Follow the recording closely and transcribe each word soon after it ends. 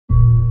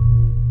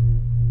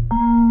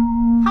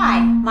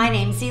My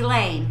name's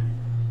Elaine.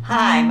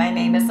 Hi, my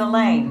name is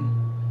Elaine.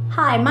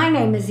 Hi, my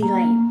name is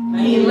Elaine.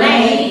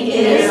 Elaine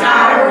is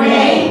our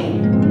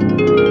name.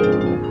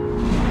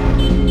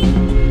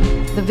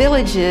 The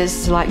village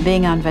is like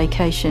being on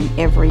vacation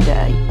every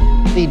day.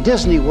 The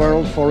Disney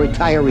World for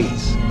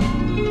retirees.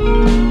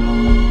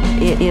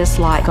 It is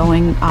like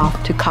going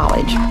off to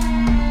college.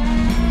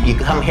 You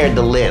come here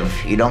to live.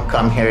 You don't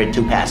come here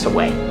to pass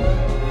away.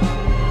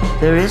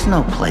 There is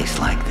no place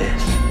like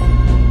this.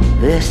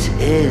 This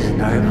is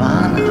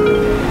Nirvana.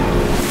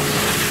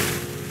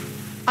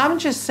 I'm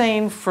just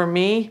saying, for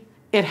me,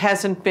 it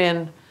hasn't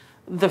been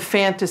the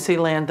fantasy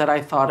land that I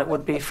thought it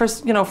would be. For,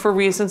 you know, for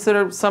reasons that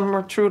are, some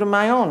are true to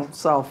my own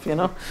self, you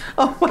know?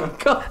 Oh my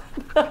God.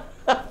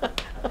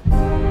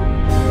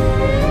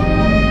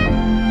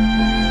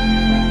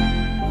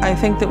 I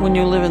think that when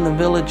you live in the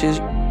villages,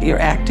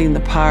 you're acting the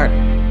part.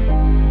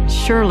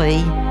 Surely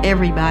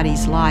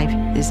everybody's life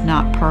is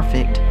not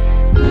perfect.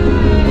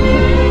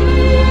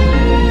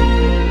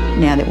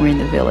 Now that we're in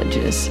the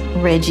villages,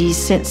 Reggie's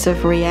sense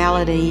of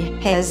reality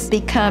has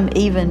become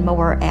even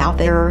more out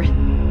there.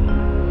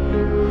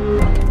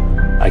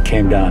 I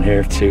came down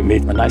here to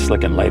meet a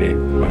nice-looking lady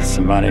with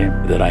some money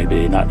that I'd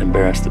be not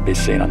embarrassed to be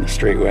seen on the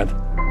street with.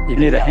 You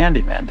need a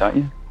handyman, don't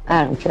you?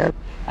 I don't care.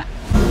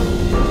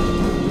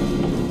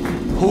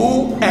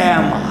 Who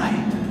am I?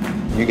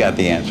 You got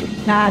the answer.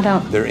 No, I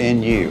don't. They're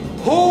in you.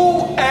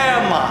 Who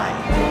am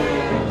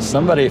I?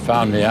 Somebody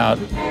found me out.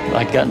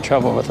 I got in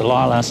trouble with the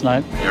law last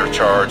night. You're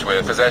charged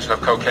with possession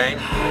of cocaine.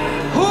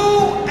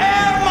 Who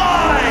am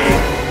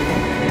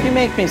I? You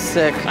make me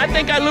sick. I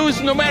think I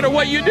lose no matter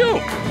what you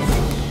do.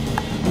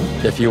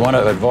 If you want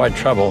to avoid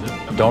trouble,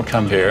 don't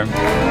come here.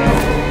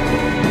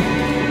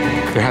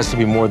 There has to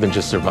be more than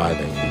just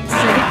surviving.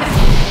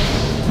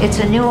 It's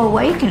a new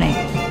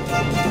awakening.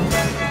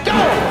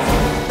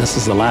 This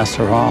is the last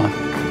hurrah.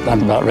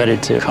 I'm about ready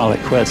to call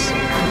it quits.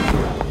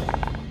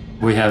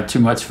 We have too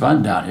much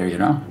fun down here, you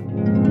know?